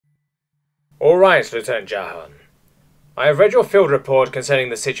All right, Lieutenant Jahan. I have read your field report concerning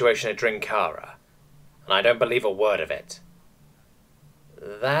the situation at Drinkara, and I don't believe a word of it.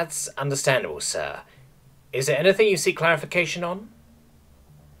 That's understandable, sir. Is there anything you seek clarification on?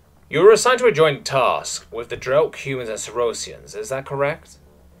 You were assigned to a joint task with the Drelk humans and SonOfScions, is that correct?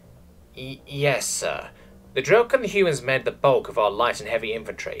 Yes, sir. The Drelk and the humans made the bulk of our light and heavy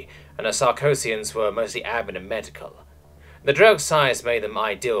infantry, and the SonOfScions were mostly admin and medical. The Drelk's size made them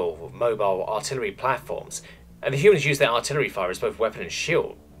ideal mobile artillery platforms, and the humans used their artillery fire as both weapon and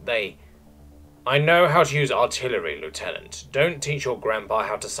shield. I know how to use artillery, Lieutenant. Don't teach your grandpa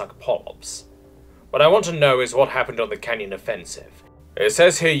how to suck polyps. What I want to know is what happened on the Canyon offensive. It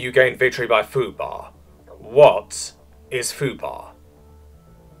says here you gained victory by FUBAR. What is FUBAR?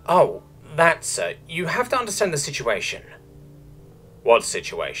 Oh, that, sir. You have to understand the situation. What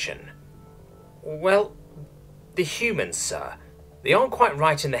situation? Well, the humans, sir. They aren't quite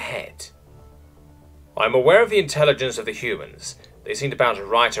right in the head. I'm aware of the intelligence of the humans. They seem to bounce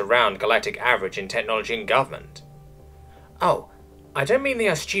right around galactic average in technology and government. Oh, I don't mean they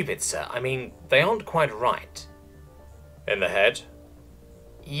are stupid, sir. I mean, they aren't quite right. In the head?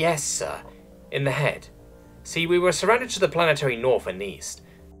 Yes, sir. In the head. See, we were surrounded to the planetary north and east.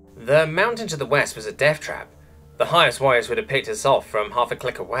 The mountain to the west was a death trap. The highest warriors would have picked us off from half a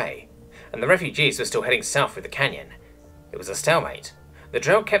click away, and the refugees were still heading south through the canyon. It was a stalemate. The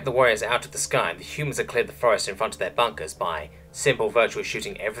Drell kept the warriors out of the sky, and the humans had cleared the forest in front of their bunkers by simple virtual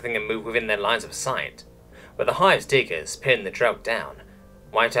shooting everything and move within their lines of sight. But the Hive's diggers pinned the Drell down,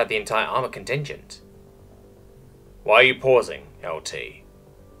 wiped out the entire armor contingent. Why are you pausing, LT?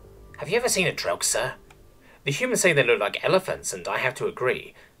 Have you ever seen a Drell, sir? The humans say they look like elephants, and I have to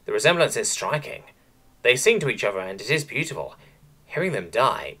agree. The resemblance is striking. They sing to each other, and it is beautiful. Hearing them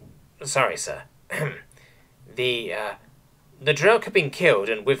die... Sorry, sir. The Drell had been killed,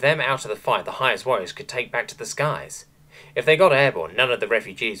 and with them out of the fight, the highest warriors could take back to the skies. If they got airborne, none of the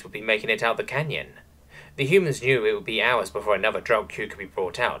refugees would be making it out the canyon. The humans knew it would be hours before another Drell queue could be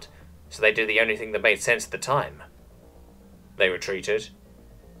brought out, so they did the only thing that made sense at the time. They retreated?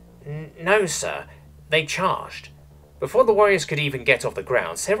 No, sir. They charged. Before the warriors could even get off the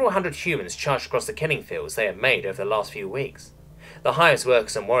ground, several hundred humans charged across the killing fields they had made over the last few weeks. The highest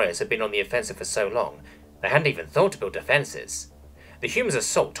workers and warriors had been on the offensive for so long, they hadn't even thought to build defenses. The humans'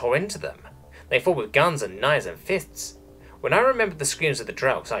 assault tore into them. They fought with guns and knives and fists. When I remembered the screams of the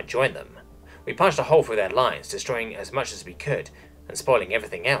Drelks, I joined them. We punched a hole through their lines, destroying as much as we could, and spoiling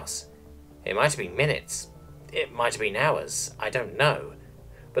everything else. It might have been minutes. It might have been hours. I don't know.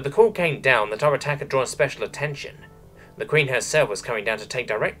 But the call came down that our attack had drawn special attention. The Queen herself was coming down to take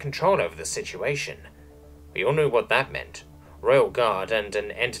direct control over the situation. We all knew what that meant. Royal Guard and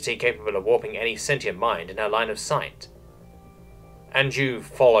an entity capable of warping any sentient mind in her line of sight. And you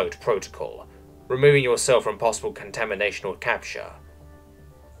followed protocol, removing yourself from possible contamination or capture.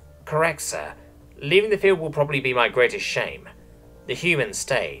 Correct, sir. Leaving the field will probably be my greatest shame. The humans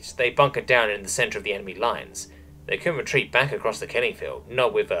stayed. They bunkered down in the center of the enemy lines. They couldn't retreat back across the killing field,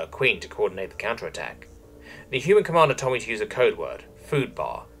 not with a Queen to coordinate the counterattack. The human commander told me to use a code word, food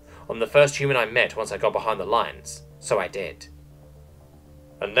bar, on the first human I met once I got behind the lines, so I did.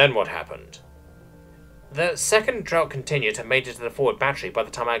 And then what happened? The second Drell continued and made it to the forward battery by the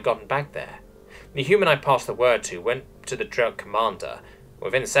time I had gotten back there. The human I passed the word to went to the Drell commander.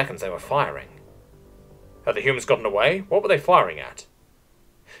 Within seconds they were firing. Had the humans gotten away? What were they firing at?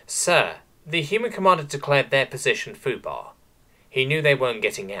 Sir, the human commander declared their position FUBAR. He knew they weren't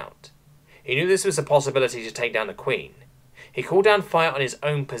getting out. He knew this was a possibility to take down the Queen. He called down fire on his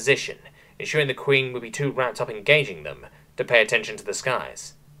own position, ensuring the Queen would be too wrapped up engaging them to pay attention to the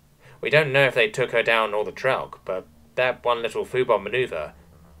skies. We don't know if they took her down or the Drelk, but that one little FUBAR maneuver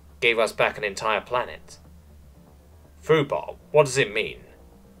gave us back an entire planet. FUBAR? What does it mean?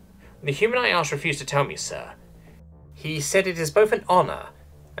 The human I asked refused to tell me, sir. He said it is both an honor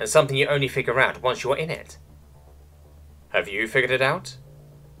and something you only figure out once you are in it. Have you figured it out?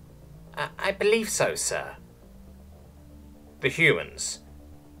 I believe so, sir. The humans.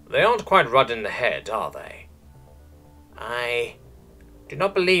 They aren't quite rudd in the head, are they? I do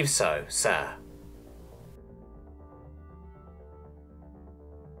not believe so, sir.